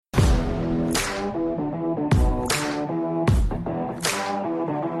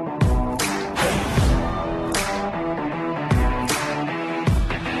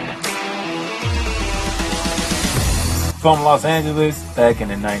From Los Angeles back in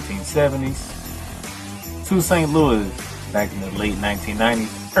the 1970s to St. Louis back in the late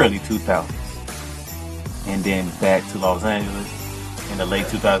 1990s, early 2000s, and then back to Los Angeles in the late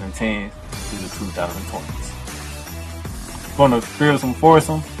 2010s to the 2020s. From the fearsome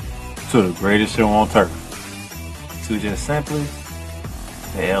foursome to the greatest show on turf, to just simply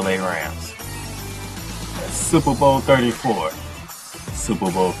the LA Rams. That's Super Bowl 34, Super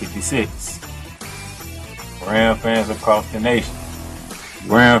Bowl 56. Ram fans across the nation,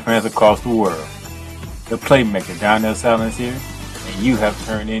 Ram fans across the world. The playmaker Donnell Salins here, and you have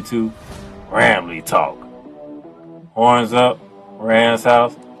turned into Ramley Talk. Horns up, Rams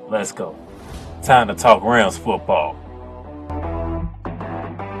house, let's go. Time to talk Rams football.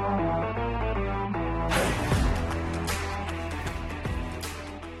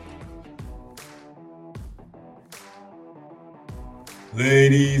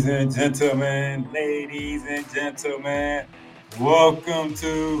 Ladies and gentlemen, welcome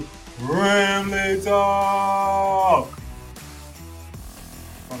to Ramley Talk.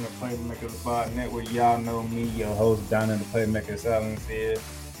 From the Playmaker Spot Network, y'all know me, your host down in the Playmaker Silence here,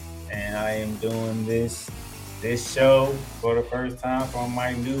 and I am doing this show for the first time from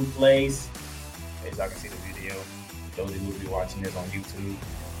my new place. As y'all can see the video, those who will be watching this on YouTube.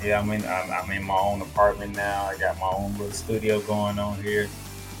 Yeah, I'm in my own apartment now. I got my own little studio going on here.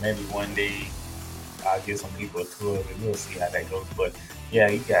 Maybe one day I'll give some people a tour of it. We'll see how that goes. But yeah,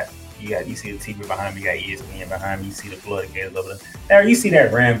 you see the TV behind me, you got ESPN behind me, you see the floodgates over there. You see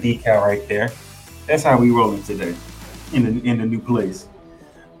that Ram decal right there. That's how we rolling today in the new place.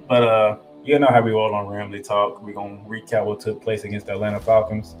 But you know how we roll on Ramley Talk. We're gonna recap what took place against the Atlanta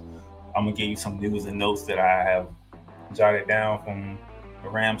Falcons. I'm gonna give you some news and notes that I have jotted down from the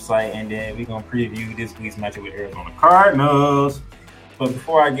Rams site, and then we're gonna preview this week's matchup with Arizona Cardinals. But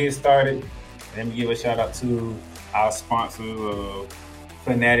before I get started, let me give a shout out to our sponsor,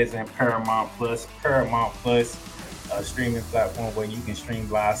 Fanatics and Paramount Plus. Paramount Plus, a streaming platform where you can stream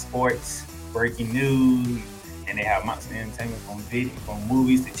live sports, breaking news, and they have months of entertainment from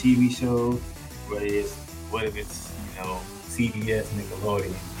movies to TV shows, whether it's CBS,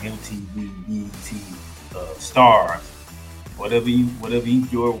 Nickelodeon, MTV, BET, Stars. Whatever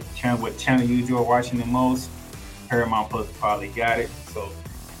your channel, what channel you enjoy watching the most, Paramount Plus probably got it. So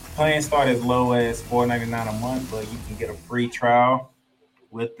plans start as low as $4.99 a month, but you can get a free trial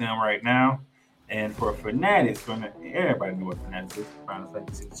with them right now. And for Fanatics, everybody knows what Fanatics is. Final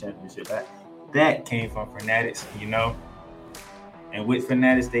Fantasy Championship. That came from Fanatics, you know. And with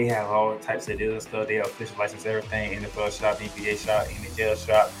Fanatics, they have all types of deals and stuff. They have official license, everything: NFL shop, NBA shop, NHL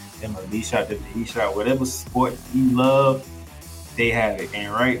shop, MLB shop, WWE shop, whatever sport you love. They have it,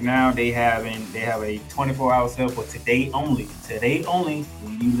 and right now they have a 24-hour sale for today only. Today only,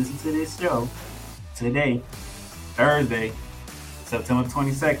 when you listen to this show, today, Thursday, September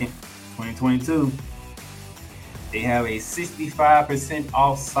 22nd, 2022, they have a 65%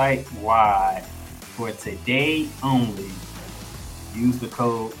 off site-wide for today only. Use the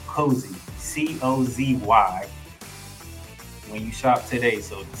code COZY, COZY, when you shop today.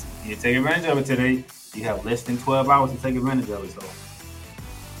 So you take advantage of it today. You have less than 12 hours to take advantage of it. So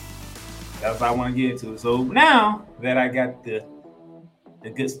that's what I want to get into. So now that I got the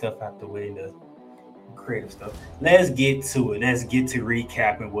good stuff out the way, the creative stuff, let's get to it. Let's get to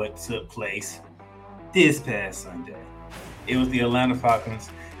recapping what took place this past Sunday. It was the Atlanta Falcons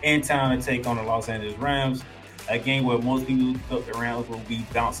in town to take on the Los Angeles Rams, a game where most people thought the Rams will be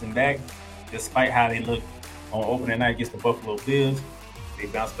bouncing back, despite how they looked on opening night against the Buffalo Bills. They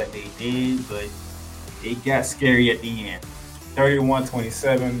bounced back, they did, but it got scary at the end.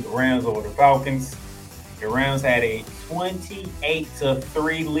 31-27, the Rams over the Falcons. The Rams had a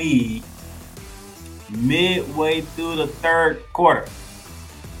 28-3 lead midway through the third quarter.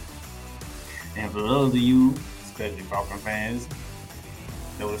 And for those of you, especially Falcon fans,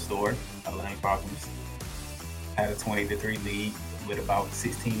 know the story. Atlanta Falcons had a 28-3 lead with about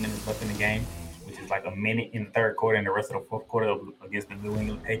 16 minutes left in the game, which is like a minute in the third quarter, and the rest of the fourth quarter against the New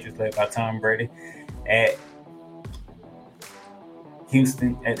England Patriots led by Tom Brady at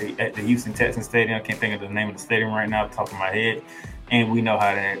Houston, at the Houston Texans Stadium. I can't think of the name of the stadium right now off the top of my head. And we know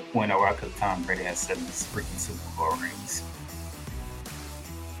how that went over because Tom Brady had 7 freaking Super Bowl rings.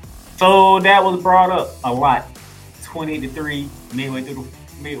 So that was brought up a lot. 28-3 midway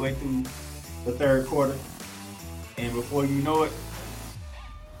through the third quarter. And before you know it,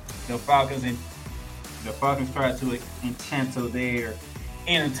 the Falcons tried to enchant their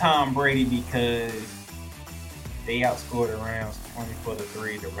inner Tom Brady because they outscored the Rams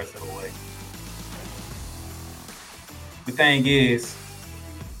 24-3 the rest of the way. The thing is,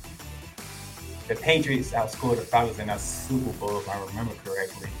 the Patriots outscored the Falcons in that Super Bowl, if I remember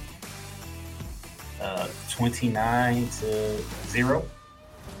correctly, 29-0.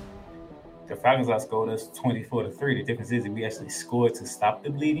 The Falcons outscored us 24-3. The difference is that we actually scored to stop the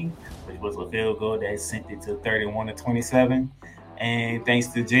bleeding, which was a field goal that sent it to 31-27. And thanks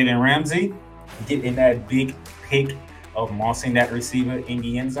to Jalen Ramsey getting that big pick of mossing that receiver in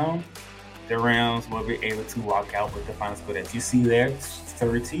the end zone, the Rams will be able to walk out with the final score that you see there,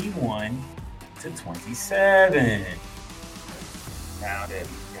 31-27. Now that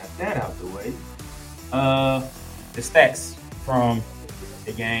we got that out the way, the stats from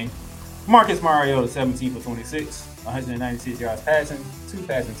the game: Marcus Mariota, 17 for 26, 196 yards passing, 2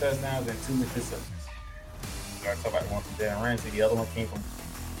 passing touchdowns, and 2 interceptions. I talk about the one from Jalen Ramsey. The other one came from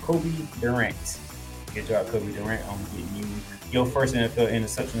Kobe Durant. Good job, Kobe Durant, on getting you your first NFL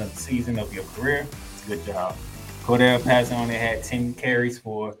interception of the season of your career. Good job. Cordell Patterson only had 10 carries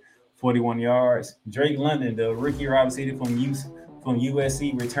for 41 yards. Drake London, the rookie wide receiver from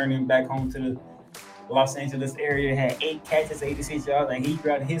USC, returning back home to the Los Angeles area, had 8 catches, 86 yards, and he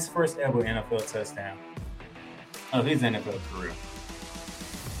got his first ever NFL touchdown of his NFL career.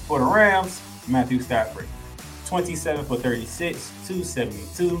 For the Rams, Matthew Stafford, 27 for 36,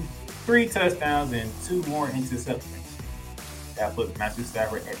 272, 3 touchdowns, and 2 more interceptions. That put Matthew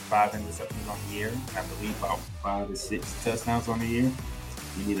Stafford at 5 interceptions on the year. I believe about 5 to 6 touchdowns on the year.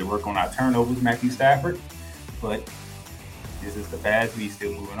 We need to work on our turnovers, Matthew Stafford. But this is the past. We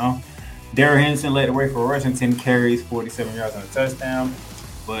still moving on. Darrell Henderson led the way for rushing, 10 carries, 47 yards on a touchdown.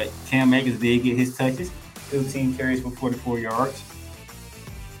 But Cam Akers did get his touches, 15 carries for 44 yards.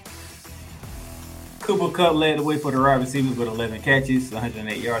 Cooper Kupp led the way for the wide receivers with 11 catches,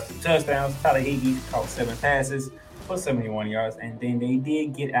 108 yards, 2 touchdowns. Tyler Higbee caught 7 passes for 71 yards. And then they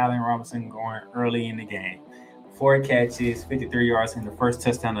did get Allen Robinson going early in the game. 4 catches, 53 yards, and the first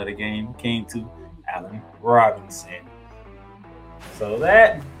touchdown of the game came to Allen Robinson. So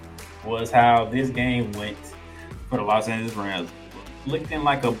that was how this game went for the Los Angeles Rams. Looking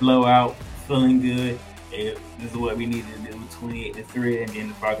like a blowout, feeling good. This is what we needed to do, 28-3, and then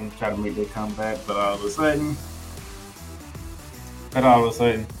the Falcons try to make their comeback. But all of a sudden,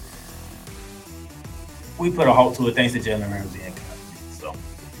 we put a halt to it thanks to Jalen Ramsey and company. So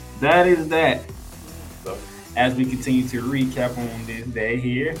that is that. So as we continue to recap on this day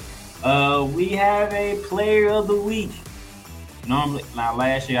here, we have a Player of the Week. Normally, now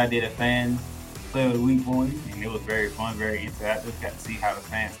last year I did a fan Player of the Week voting, and it was very fun, very interactive. Got to see how the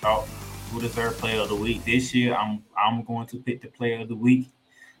fans thought who deserved Player of the Week. This year, I'm going to pick the Player of the Week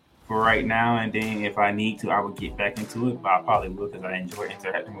for right now, and then if I need to, I will get back into it. But I probably will because I enjoy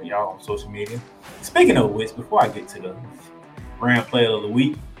interacting with y'all on social media. Speaking of which, before I get to the Ram Player of the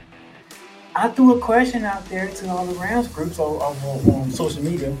Week, I threw a question out there to all the Rams groups on social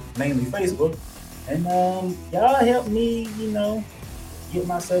media, mainly Facebook, and y'all helped me, get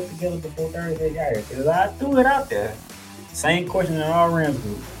myself together before Thursday got here, because I threw it out there. Same question in all Rams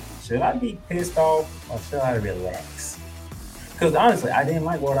groups. Should I be pissed off or should I relax? Because honestly, I didn't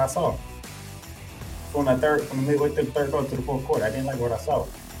like what I saw. From the midway through the third quarter to the fourth quarter, I didn't like what I saw.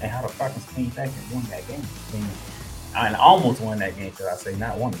 And how the Falcons came back and won that game. And almost won that game, should I say.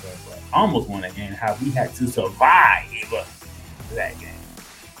 Not won the game, but almost won that game. How we had to survive that game.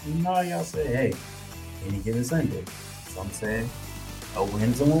 Y'all say, hey, any given Sunday. Some said a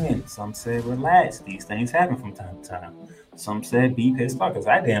win's a win. Some said relax. These things happen from time to time. Some said be pissed off because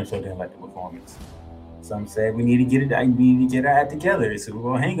I damn sure didn't like the performance. Some said we need to get it. We need to get our act together. The Super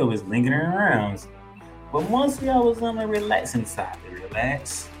Bowl hangover is lingering around. But mostly I was on the relaxing side. The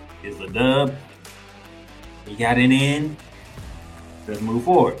relax is a dub. We got it in. Let's move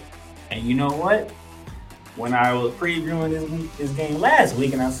forward. And you know what? When I was previewing this game last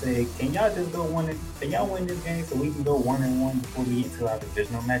week, and I said, can y'all just go can y'all win this game so we can go 1-1 before we get to our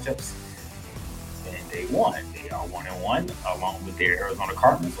divisional matchups? And they won. They are 1-1, along with their Arizona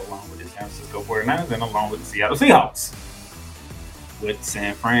Cardinals, along with the San Francisco 49ers, and along with the Seattle Seahawks. With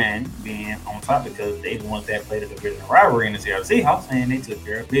San Fran being on top because they the ones that played the divisional rivalry in the Seattle Seahawks, and they took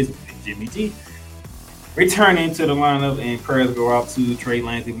care of business. And Jimmy G returning to the lineup, and prayers go out to Trey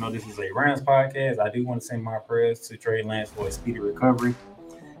Lance. Even though this is a Rams podcast, I do want to send my prayers to Trey Lance for a speedy recovery.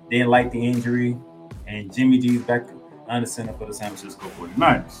 Didn't like the injury, and Jimmy G is back under center for the San Francisco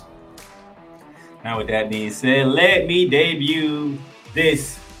 49ers. Now, with that being said, let me debut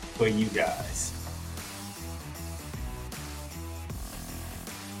this for you guys.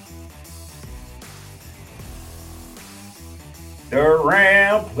 The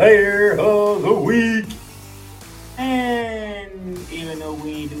Ram Player of the Week. And even though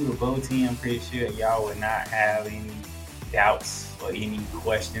we do the voting, I'm pretty sure y'all would not have any doubts or any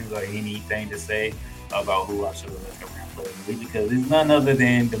questions or anything to say about who I should have left around player of the week, because it's none other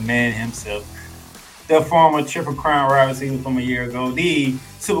than the man himself, the former Triple Crown wide receiver from a year ago, the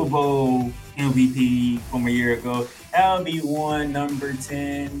Super Bowl MVP from a year ago, LB1 number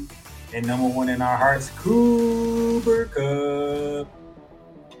 10, and number 1 in our hearts, Cooper Kupp.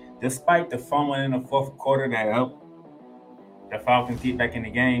 Despite the fumble in the fourth quarter that helped the Falcons get back in the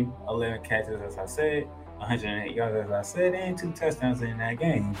game, 11 catches, as I said, 108 yards, as I said, and 2 touchdowns in that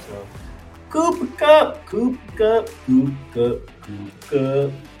game. So, Cooper Kupp,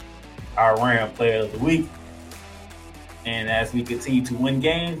 our Ram player of the week. And as we continue to win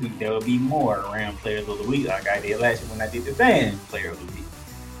games, there will be more Ram players of the week, like I did last year when I did the fan player of the week.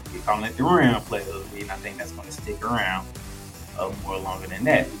 We're calling it the Ram player of the week, and I think that's going to stick around more longer than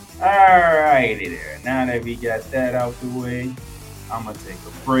that. Alrighty there. Now that we got that out the way, I'm going to take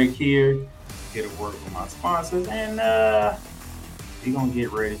a break here, get a word from my sponsors, and we're going to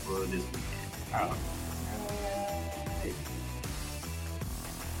get ready for this weekend.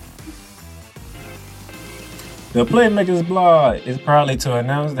 The Playmakers blog is proudly to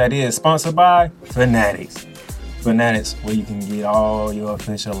announce that it is sponsored by Fanatics. Fanatics, where you can get all your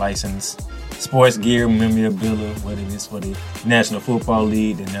official licensed sports gear, memorabilia, whether it's for the National Football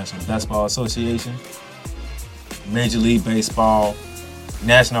League, the National Basketball Association, Major League Baseball,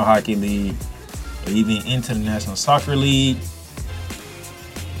 National Hockey League, or even International Soccer League,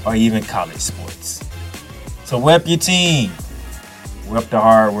 or even college sports. So rep your team, rep the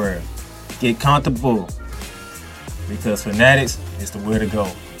hardware, get comfortable, because Fanatics is the way to go,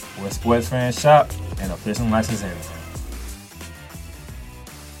 where sports fans shop and official license everything.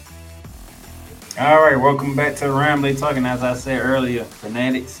 All right, welcome back to Ramblay Talking. As I said earlier,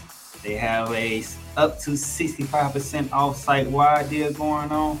 Fanatics, they have a up to 65% off site-wide deal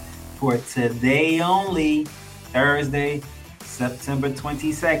going on for today only, Thursday, September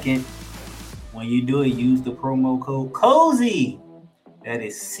 22nd. When you do it, use the promo code COZY. That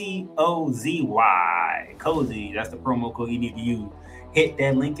is COZY. COZY. That's the promo code you need to use. Hit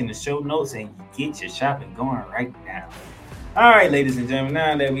that link in the show notes and get your shopping going right now. All right, ladies and gentlemen,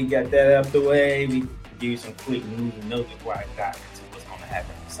 now that we got that out the way, we can give you some quick news and notes before I dive into what's going to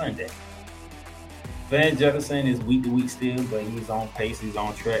happen on Sunday. Van Jefferson is week to week still, but he's on pace. He's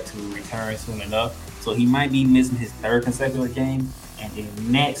on track to return soon enough. So he might be missing his third consecutive game. And then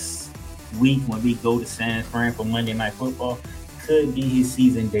next week, when we go to San Fran for Monday Night Football, could be his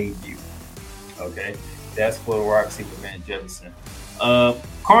season debut. Okay, that's for the wide receiver Van Jefferson.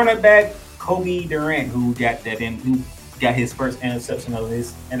 Cornerback Kobe Durant, who got his first interception of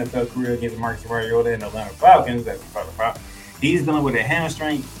his NFL career against Marcus Mariota and the Atlanta Falcons. He's dealing with a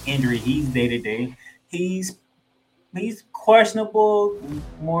hamstring injury. He's day-to-day. He's questionable.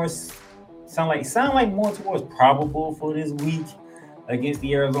 Sound like more towards probable for this week against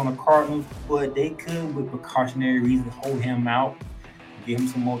the Arizona Cardinals, but they could, with precautionary reasons, hold him out, give him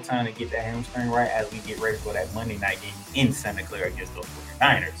some more time to get that hamstring right as we get ready for that Monday night game in Santa Clara against those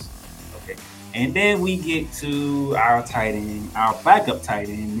 49ers. Okay. And then we get to our tight end, our backup tight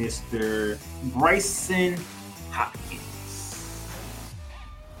end, Mr. Brycen Hopkins.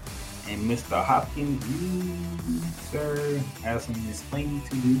 And Mr. Hopkins, you, sir, have some explaining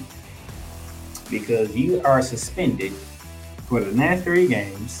to do, because you are suspended for the next 3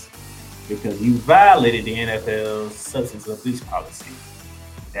 games because you violated the NFL's substance abuse policy.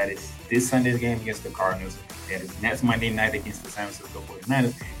 That is this Sunday's game against the Cardinals. That is next Monday night against the San Francisco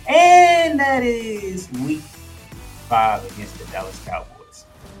 49ers. And that is week 5 against the Dallas Cowboys.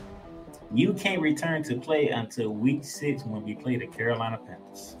 You can't return to play until week 6 when we play the Carolina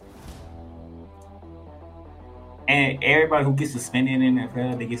Panthers. And everybody who gets suspended in the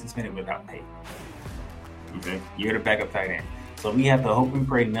NFL, they get suspended without pay. Okay, you're the backup tight end. So we have to hope and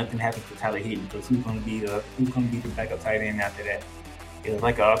pray nothing happens to Tyler Higbee, because who's gonna be the backup tight end after that? It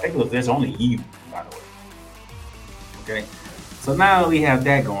was there's only you, by the way. Okay, so now we have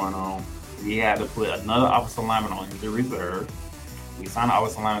that going on. We had to put another offensive lineman on injury reserve. We signed an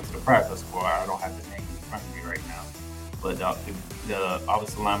offensive lineman to the practice squad. I don't have the name in front of me right now, but the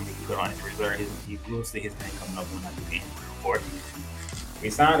offensive lineman we put on injury reserve, we'll see his name coming up when I do the injury report.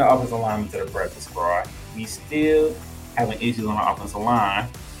 We signed the offensive lineman to the practice squad. We still having issues on the offensive line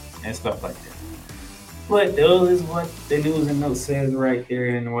and stuff like that. But those is what the news and notes says right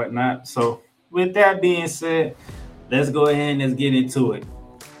there and whatnot. So with that being said, let's go ahead and let's get into it.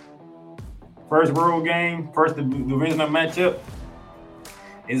 First road game, first divisional matchup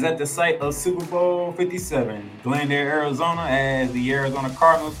is at the site of Super Bowl 57, Glendale, Arizona, as the Arizona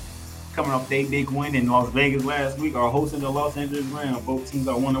Cardinals, coming off their big win in Las Vegas last week, are hosting the Los Angeles Rams. Both teams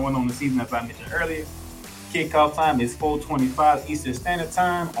are 1-1 on the season, as I mentioned earlier. Kickoff time is 4:25 Eastern Standard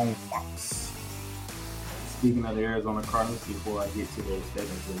Time on Fox. Speaking of the Arizona Cardinals, before I get to those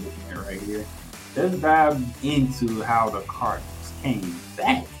segments we're looking at right here, let's dive into how the Cardinals came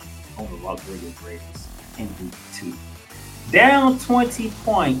back on the Las Vegas Raiders in Week 2. Down 20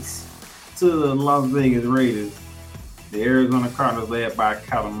 points to the Las Vegas Raiders, the Arizona Cardinals, led by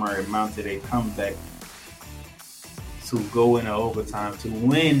Kyler Murray, mounted a comeback to go into overtime to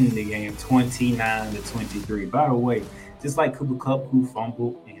win the game 29-23. By the way, just like Cooper Kupp, who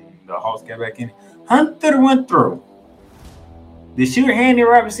fumbled and the Hawks got back in, Hunter went through. The shooter handed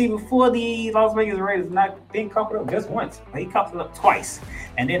right receiver for the Las Vegas Raiders not being coughed up just once. He coughed it up twice.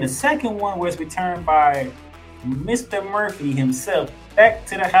 And then the second one was returned by Mr. Murphy himself back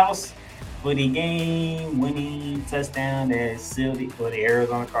to the house for the game-winning touchdown that sealed it for the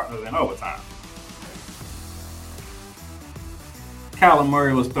Arizona Cardinals in overtime. Kyler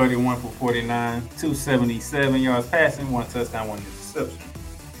Murray was 31 for 49, 277 yards passing, 1 touchdown, 1 interception.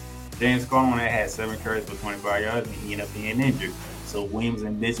 James Conner had 7 carries for 25 yards, and he ended up being injured. So Williams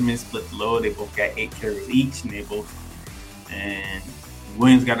and Benjamin split the load. They both got 8 carries each, and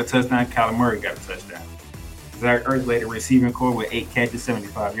Williams got a touchdown. Kyler Murray got a touchdown. Zach Ertz led the receiving core with 8 catches,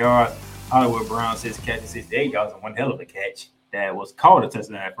 75 yards. Hollywood Brown 6 catches, 68 yards, and one hell of a catch that was called a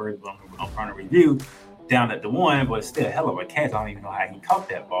touchdown at first, but I'm trying to review down at the 1, but still a hell of a catch. I don't even know how he caught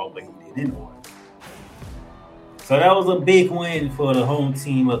that ball, but he did anyway. So that was a big win for the home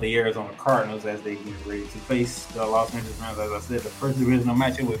team of the Arizona Cardinals as they get ready to face the Los Angeles Rams. As I said, the first divisional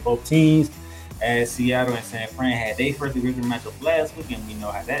matchup with both teams, as Seattle and San Fran had their first divisional matchup last week, and we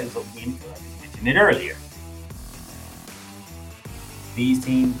know how that is opening because I mentioned it earlier. These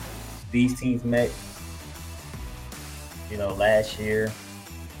teams met, last year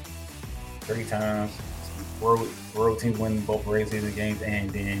 3 times. Road teams winning both regular season games, and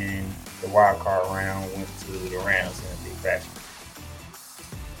then the wild card round went to the Rams in a big fashion.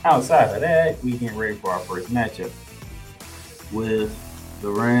 Outside of that, we getting ready for our first matchup with the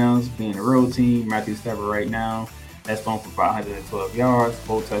Rams being the road team. Matthew Stafford right now, that's thrown for 512 yards,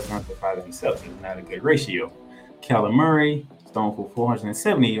 4 touchdowns for 5 interceptions. Not a good ratio. Kyler Murray thrown for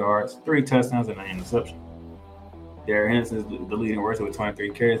 470 yards, 3 touchdowns, and an interception. Derrick Henderson is the leading rusher with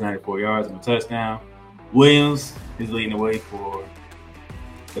 23 carries, 94 yards, and a touchdown. Williams is leading the way for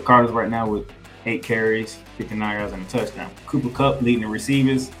the Cardinals right now with 8 carries, 59 yards, and a touchdown. Cooper Kupp leading the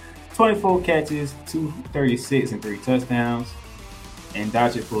receivers, 24 catches, 236, and 3 touchdowns. And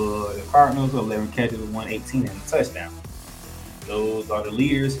Doncic for the Cardinals, 11 catches, 118, and a touchdown. Those are the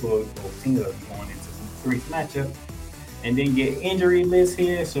leaders for both teams that are going into the 3rd matchup. And then get injury list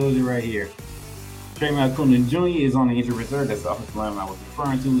here, shows you right here. Trey McCollum Jr. is on the injury reserve. That's the offensive lineman I was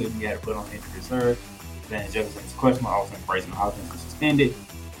referring to. If you had to put on the injury reserve, then Jefferson is questionable. Also, Bryson Hopkins is suspended.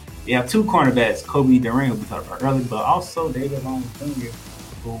 You have 2 cornerbacks, Kobe Durant, who we talked about earlier, but also David Long Jr.,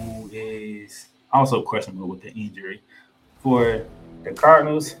 who is also questionable with the injury. For the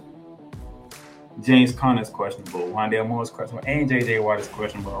Cardinals, James Conner is questionable, Wandale Moore is questionable, and J.J. Watt is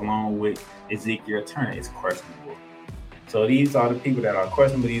questionable, along with Ezekiel Turner is questionable. So these are the people that are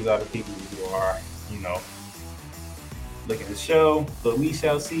questionable. These are the people who are, looking to show. But we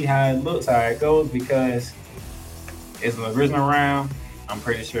shall see how it looks, how it goes, because it's an original round. I'm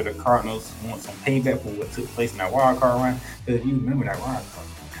pretty sure the Cardinals want some payback for what took place in that wild card round. Because if you remember that wild card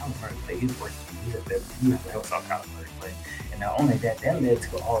round, Kyler Murray played his worst game. You have to help out Kyler Murray play. And not only that, that led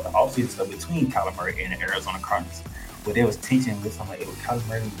to all the offseason stuff between Kyler Murray and the Arizona Cardinals, where they was teaching with something like, Kyler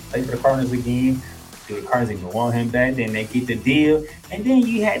Murray play for the Cardinals again. Do the Cardinals even want him back? Then they get the deal. And then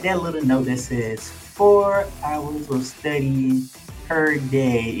you had that little note that says 4 hours of studying per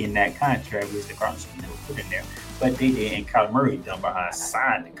day in that contract, which the Cardinals should never put in there. But they did, and Kyler Murray done behind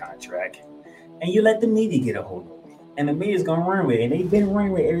signed the contract. And you let the media get a hold of it. And the media's going to run with it. And they've been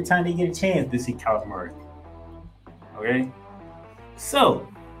running with it every time they get a chance to see Kyler Murray. Okay? So,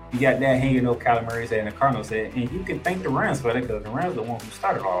 you got that hanging over Kyler Murray said, and the Cardinals said, and you can thank the Rams for that because the Rams are the one who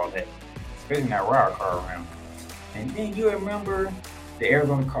started all that, especially in that wild card round. And then you remember the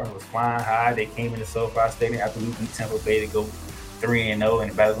Arizona Cardinals was flying high. They came into SoFi Stadium after we beat Tampa Bay to go 3-0 in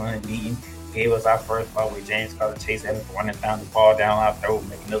the battle unbeaten. Gave us our first ball with James Carter, Chase Edmonds running down the ball down our throat,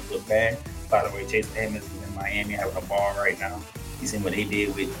 making us look bad. By the way, Chase Edmonds is in Miami having a ball right now. You seen what they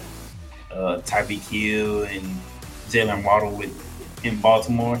did with Tyreek Hill and Jalen Waddle in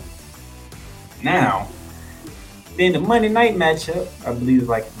Baltimore. Now, then the Monday night matchup, I believe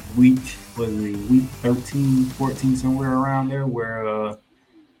like week 13, 14, somewhere around there, where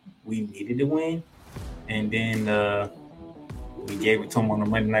we needed to win. And then we gave it to them on the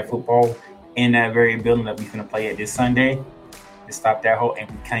Monday Night Football in that very building that we're going to play at this Sunday to stop that whole,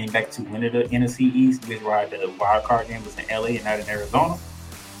 and we came back to win the NFC East, which were the wild card game was in LA and not in Arizona.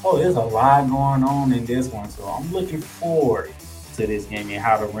 Oh, there's a lot going on in this one, so I'm looking forward to this game and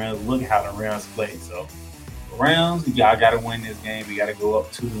how the Rams look, how the Rams play. So, Rams, y'all got to win this game. We got to go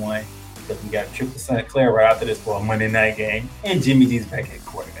up 2-1 because we got triple St. Clair right after this for a Monday night game, and Jimmy G's back at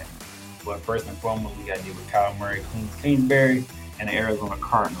quarterback. But first and foremost, we got to deal with Kyle Murray, Kingsbury, and the Arizona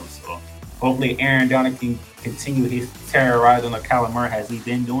Cardinals. So hopefully Aaron Donald can continue his terrorizing of Kyle Murray as he's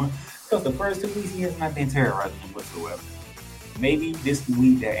been doing, because the first 2 weeks he has not been terrorizing him whatsoever. Maybe this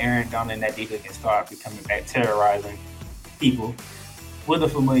week that Aaron Donald and that defense can start becoming back terrorizing people with a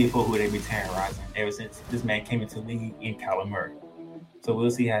familiar foe who they've been terrorizing ever since this man came into the league in Kyle Murray. So we'll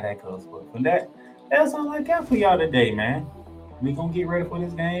see how that goes. But from that's all I got for y'all today, man. We're going to get ready for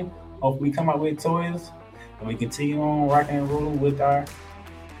this game. Hopefully we come out with toys and we continue on rocking and rolling with our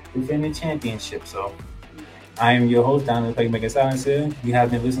defending championship. So I am your host, Donald Playmaker Silence here. You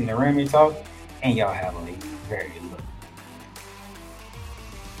have been listening to Ramley Talk, and y'all have a very good look.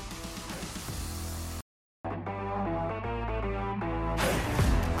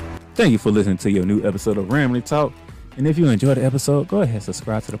 Thank you for listening to your new episode of Ramley Talk. And if you enjoyed the episode, go ahead and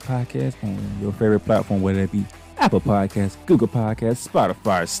subscribe to the podcast on your favorite platform, whether it be Apple Podcasts, Google Podcasts,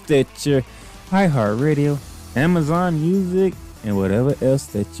 Spotify, Stitcher, iHeartRadio, Amazon Music, and whatever else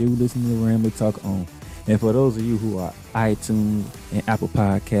that you listen to Ramley Talk on. And for those of you who are iTunes and Apple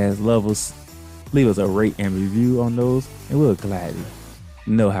Podcast lovers, leave us a rate and review on those, and we'll gladly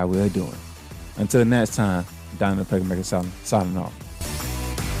know how we're doing. Until next time, Donald Playmaker signing off.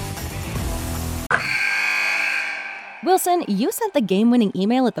 Wilson, you sent the game-winning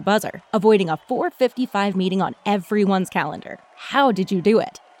email at the buzzer, avoiding a 4:55 meeting on everyone's calendar. How did you do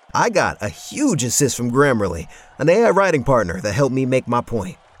it? I got a huge assist from Grammarly, an AI writing partner that helped me make my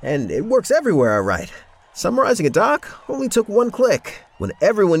point. And it works everywhere I write. Summarizing a doc only took 1 click. When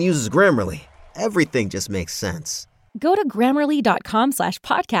everyone uses Grammarly, everything just makes sense. Go to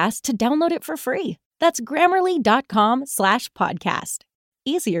Grammarly.com/podcast to download it for free. That's Grammarly.com/podcast.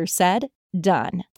 Easier said, done.